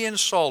Indian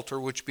psalter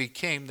which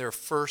became their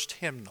first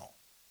hymnal.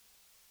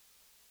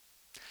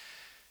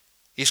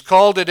 He's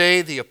called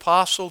today the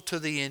Apostle to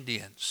the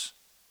Indians.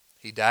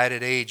 He died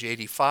at age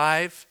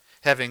 85,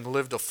 having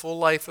lived a full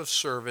life of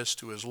service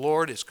to his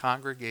Lord, his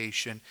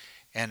congregation,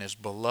 and his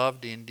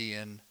beloved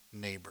Indian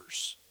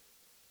neighbors.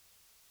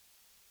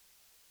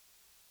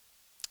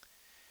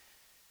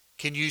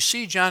 Can you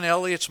see John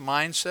Eliot's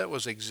mindset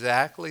was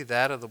exactly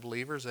that of the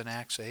believers in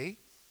Acts 8?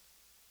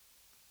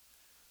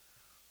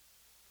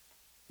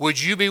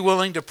 Would you be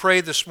willing to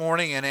pray this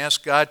morning and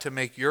ask God to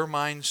make your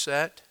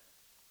mindset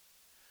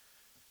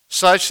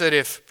such that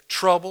if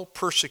trouble,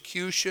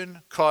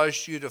 persecution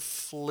caused you to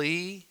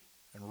flee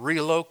and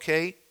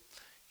relocate,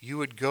 you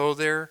would go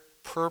there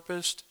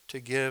purposed to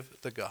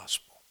give the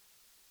gospel?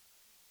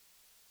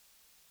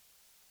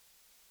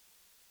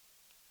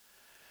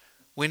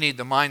 We need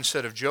the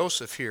mindset of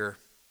Joseph here.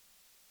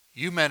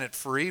 You meant it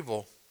for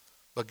evil,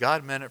 but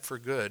God meant it for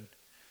good,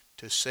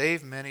 to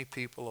save many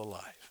people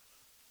alive.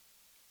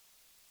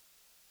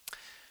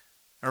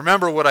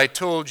 Remember what I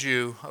told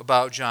you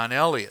about John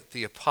Eliot,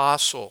 the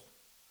apostle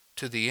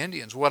to the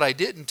Indians. What I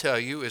didn't tell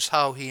you is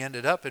how he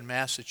ended up in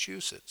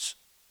Massachusetts.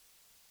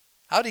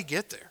 How did he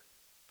get there?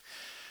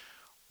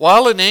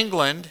 While in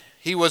England,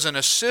 he was an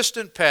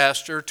assistant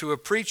pastor to a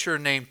preacher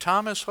named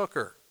Thomas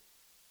Hooker.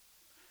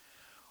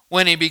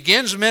 When he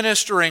begins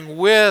ministering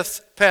with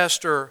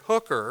Pastor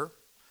Hooker,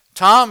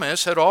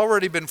 Thomas had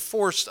already been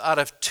forced out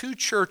of 2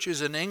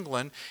 churches in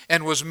England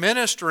and was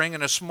ministering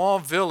in a small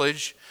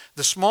village,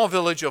 the small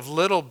village of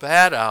Little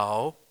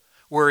Badow,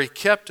 where he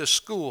kept a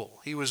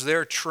school. He was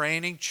there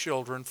training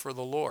children for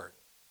the Lord.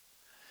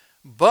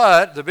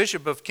 But the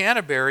Bishop of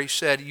Canterbury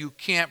said, you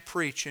can't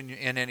preach in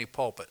any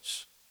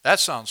pulpits.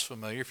 That sounds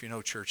familiar if you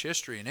know church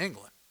history in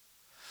England.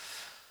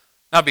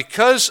 Now,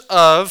 because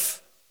of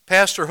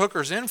Pastor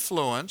Hooker's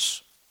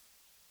influence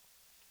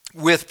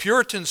with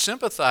Puritan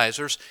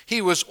sympathizers,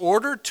 he was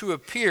ordered to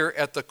appear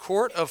at the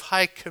Court of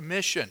High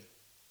Commission.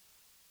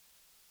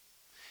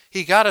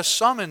 He got a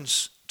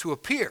summons to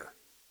appear.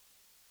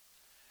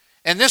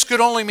 And this could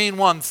only mean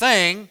one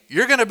thing: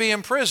 you're going to be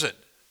imprisoned,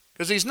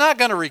 because he's not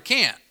going to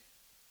recant.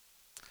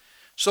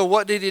 So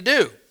what did he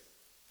do?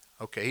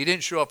 Okay, he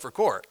didn't show up for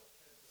court.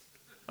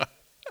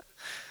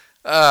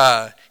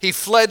 He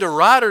fled to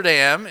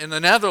Rotterdam in the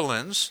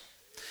Netherlands.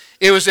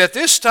 It was at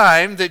this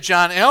time that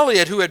John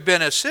Eliot, who had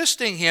been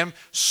assisting him,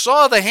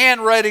 saw the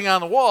handwriting on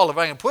the wall, if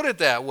I can put it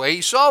that way.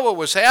 He saw what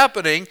was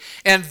happening,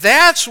 and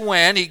that's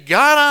when he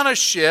got on a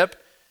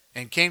ship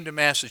and came to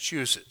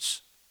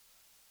Massachusetts.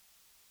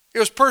 It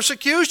was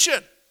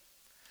persecution.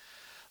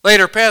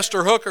 Later,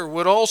 Pastor Hooker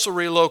would also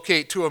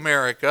relocate to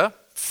America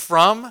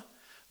from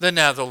the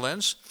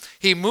Netherlands.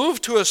 He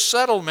moved to a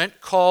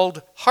settlement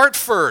called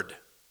Hartford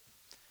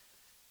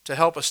to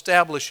help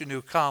establish a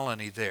new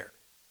colony there.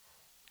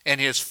 And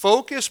his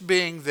focus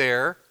being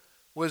there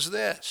was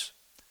this: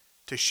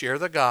 to share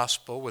the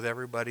gospel with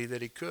everybody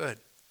that he could.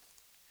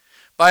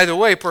 By the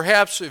way,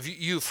 perhaps if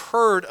you've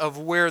heard of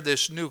where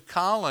this new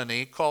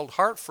colony called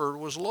Hartford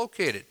was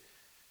located.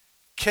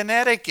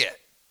 Connecticut.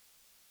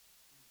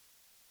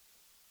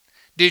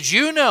 Did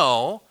you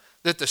know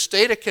that the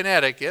state of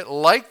Connecticut,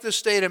 like the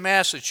state of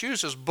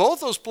Massachusetts,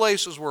 both those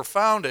places were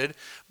founded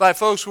by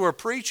folks who were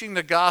preaching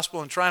the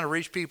gospel and trying to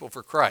reach people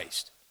for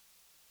Christ?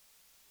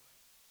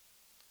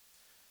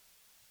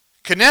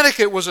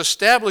 Connecticut was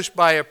established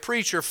by a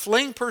preacher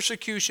fleeing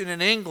persecution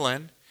in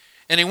England,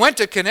 and he went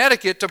to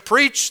Connecticut to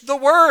preach the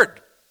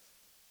word.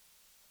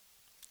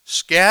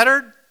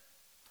 Scattered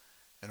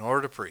in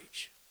order to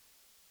preach.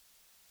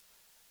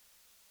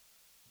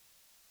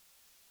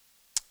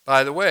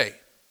 By the way,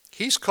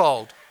 he's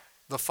called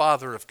the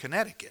father of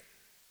Connecticut.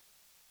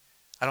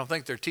 I don't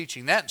think they're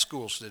teaching that in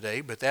schools today,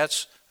 but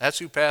that's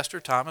who Pastor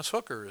Thomas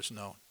Hooker is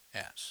known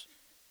as.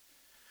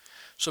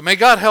 So may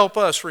God help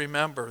us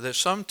remember that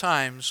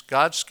sometimes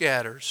God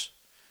scatters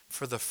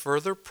for the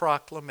further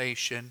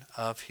proclamation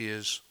of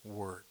his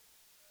word.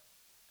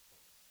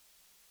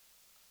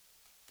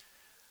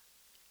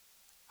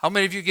 How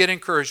many of you get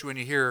encouraged when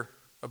you hear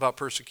about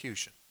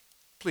persecution?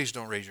 Please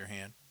don't raise your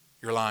hand.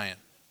 You're lying.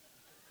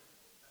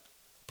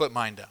 Put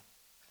mine down.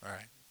 All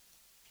right.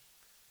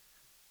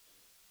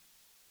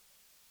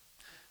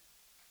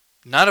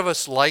 None of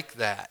us like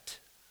that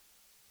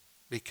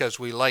because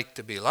we like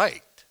to be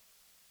liked.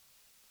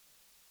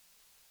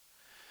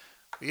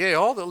 But yea,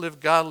 all that live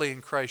godly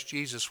in Christ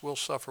Jesus will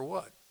suffer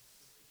what?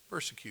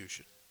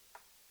 Persecution.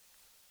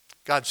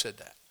 God said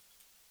that.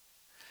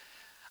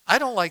 I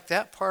don't like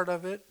that part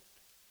of it,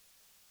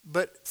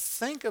 but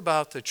think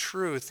about the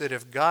truth that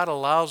if God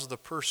allows the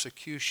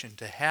persecution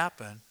to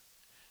happen,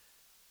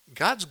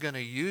 God's going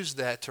to use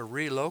that to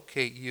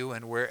relocate you,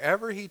 and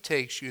wherever he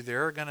takes you,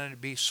 there are going to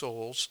be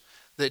souls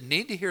that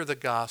need to hear the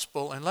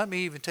gospel, and let me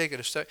even take it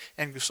a step,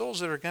 and souls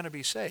that are going to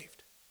be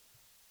saved.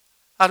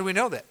 How do we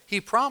know that?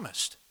 He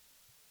promised.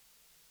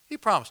 He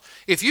promised.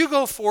 If you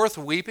go forth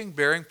weeping,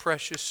 bearing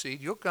precious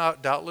seed, you'll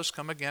doubtless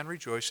come again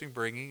rejoicing,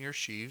 bringing your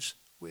sheaves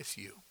with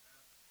you.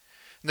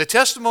 And the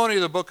testimony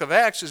of the book of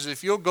Acts is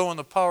if you'll go in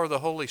the power of the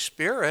Holy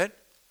Spirit,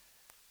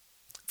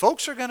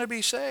 folks are going to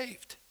be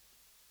saved.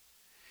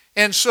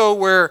 And so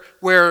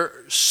where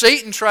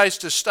Satan tries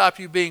to stop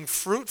you being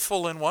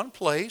fruitful in one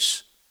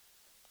place,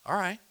 all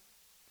right,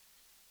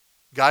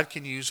 God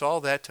can use all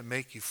that to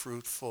make you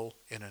fruitful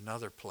in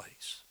another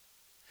place.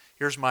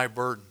 Here's my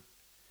burden.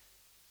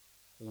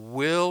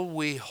 Will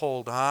we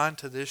hold on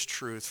to this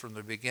truth from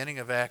the beginning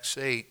of Acts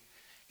 8,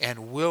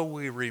 and will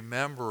we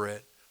remember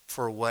it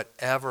for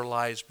whatever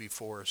lies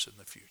before us in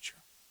the future?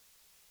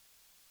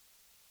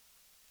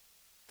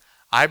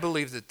 I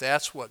believe that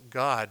that's what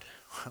God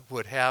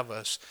would have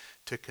us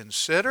to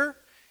consider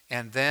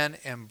and then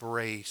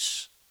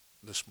embrace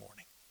this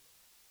morning.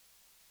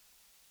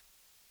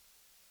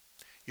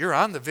 You're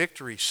on the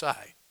victory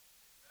side.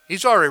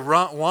 He's already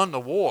won the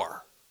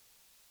war.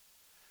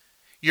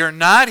 You're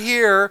not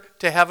here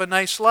to have a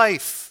nice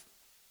life,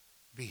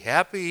 be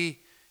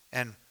happy,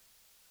 and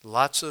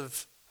lots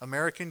of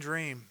American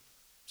dream.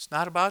 It's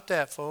not about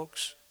that,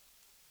 folks.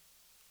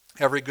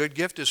 Every good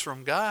gift is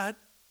from God.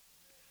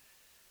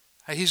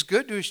 He's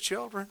good to his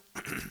children.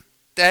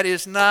 That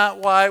is not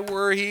why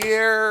we're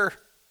here.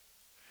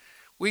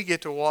 We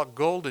get to walk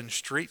golden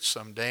streets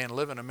someday and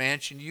live in a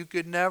mansion you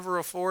could never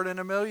afford in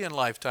a million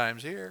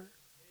lifetimes here.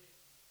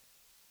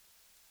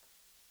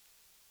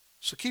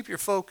 So keep your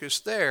focus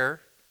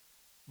there,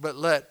 but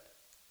let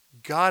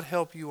God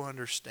help you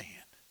understand.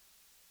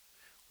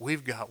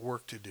 We've got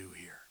work to do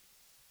here.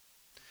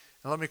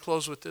 And let me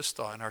close with this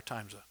thought, and our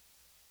time's up.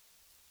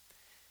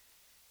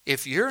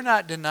 If you're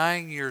not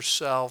denying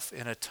yourself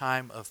in a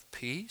time of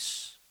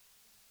peace,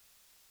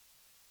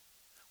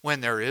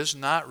 when there is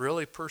not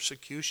really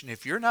persecution,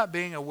 if you're not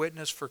being a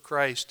witness for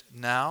Christ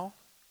now,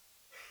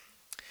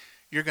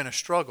 you're going to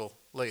struggle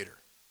later.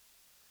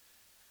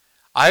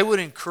 I would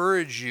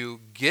encourage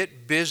you,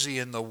 get busy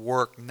in the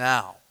work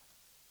now.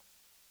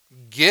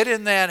 Get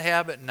in that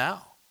habit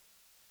now.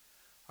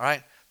 All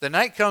right? The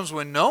night comes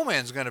when no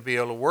man's going to be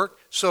able to work,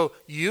 so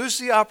use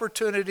the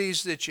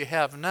opportunities that you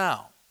have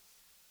now.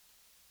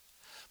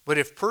 But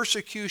if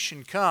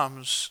persecution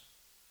comes,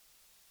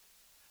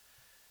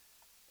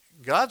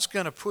 God's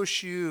going to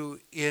push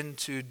you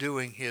into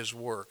doing his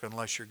work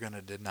unless you're going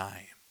to deny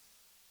him.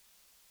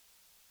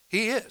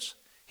 He is.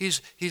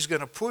 He's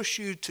going to push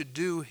you to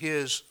do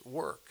his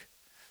work.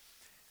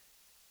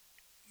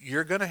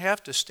 You're going to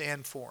have to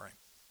stand for him.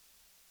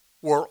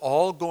 we're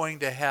all going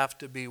to have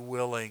to be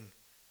willing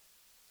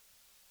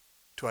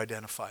to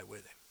identify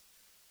with him.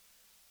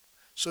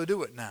 So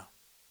do it now.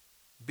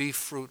 Be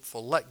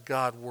fruitful. Let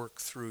God work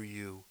through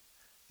you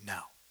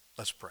now.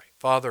 Let's pray.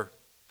 Father,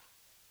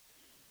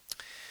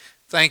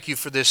 thank you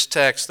for this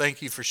text.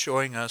 Thank you for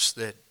showing us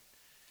that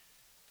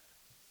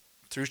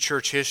through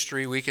church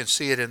history, we can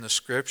see it in the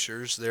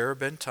Scriptures. There have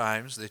been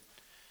times that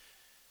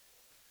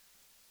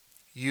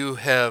you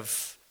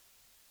have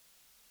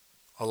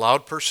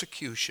allowed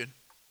persecution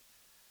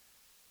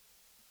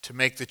to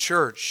make the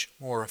church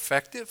more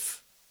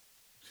effective,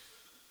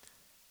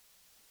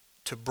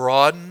 to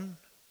broaden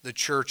the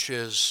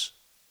church's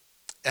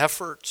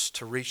efforts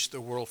to reach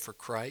the world for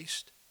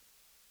Christ.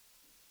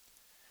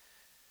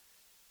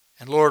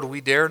 And Lord, we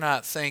dare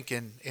not think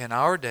in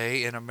our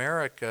day in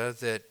America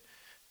that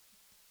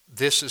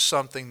this is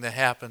something that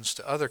happens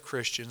to other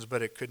Christians,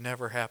 but it could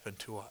never happen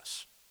to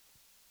us.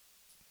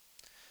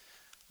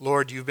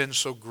 Lord, you've been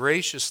so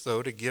gracious,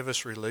 though, to give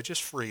us religious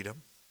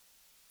freedom.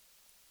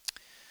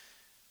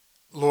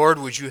 Lord,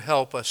 would you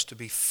help us to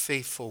be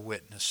faithful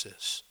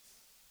witnesses?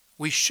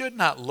 We should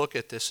not look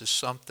at this as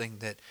something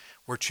that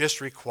we're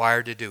just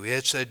required to do.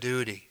 It's a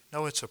duty.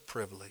 No, it's a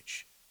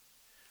privilege.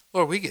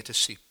 Lord, we get to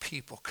see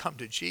people come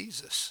to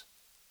Jesus.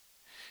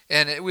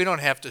 And we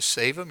don't have to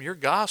save them. Your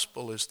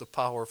gospel is the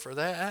power for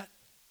that.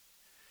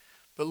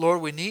 But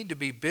Lord, we need to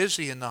be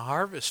busy in the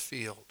harvest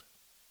field.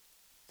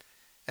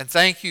 And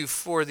thank you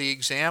for the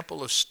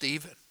example of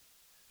Stephen,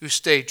 who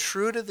stayed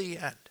true to the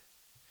end.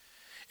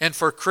 And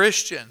for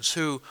Christians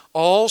who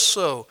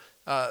also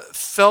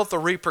felt the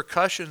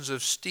repercussions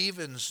of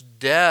Stephen's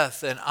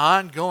death and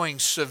ongoing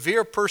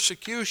severe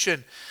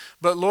persecution.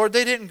 But Lord,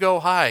 they didn't go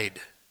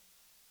hide.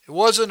 It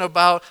wasn't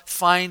about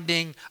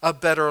finding a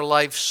better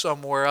life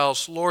somewhere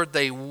else. Lord,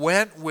 they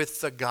went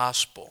with the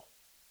gospel,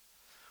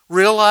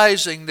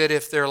 realizing that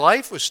if their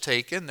life was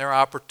taken, their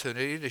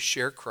opportunity to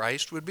share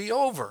Christ would be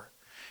over.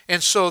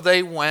 And so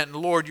they went,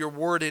 and Lord, your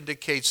word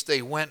indicates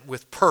they went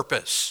with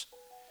purpose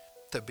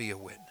to be a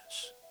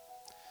witness.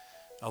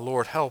 Now,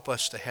 Lord, help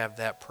us to have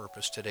that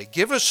purpose today.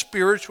 Give us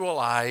spiritual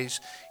eyes,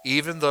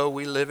 even though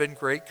we live in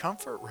great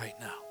comfort right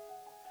now.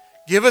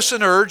 Give us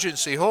an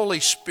urgency. Holy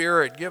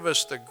Spirit, give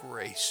us the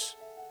grace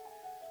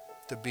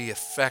to be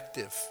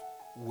effective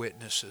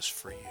witnesses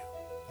for you,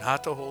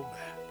 not to hold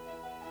back.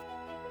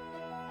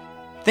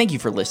 Thank you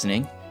for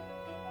listening.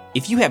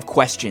 If you have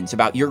questions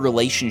about your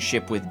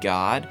relationship with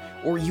God,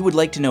 or you would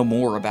like to know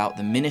more about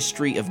the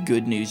ministry of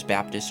Good News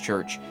Baptist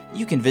Church,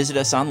 you can visit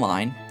us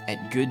online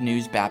at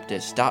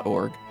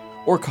goodnewsbaptist.org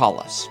or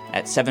call us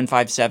at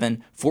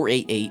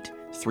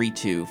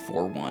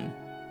 757-488-3241.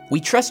 We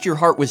trust your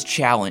heart was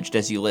challenged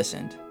as you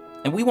listened,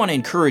 and we want to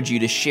encourage you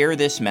to share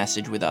this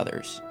message with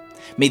others.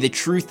 May the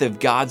truth of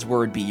God's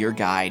Word be your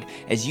guide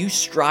as you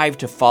strive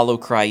to follow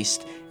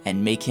Christ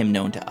and make Him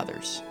known to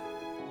others.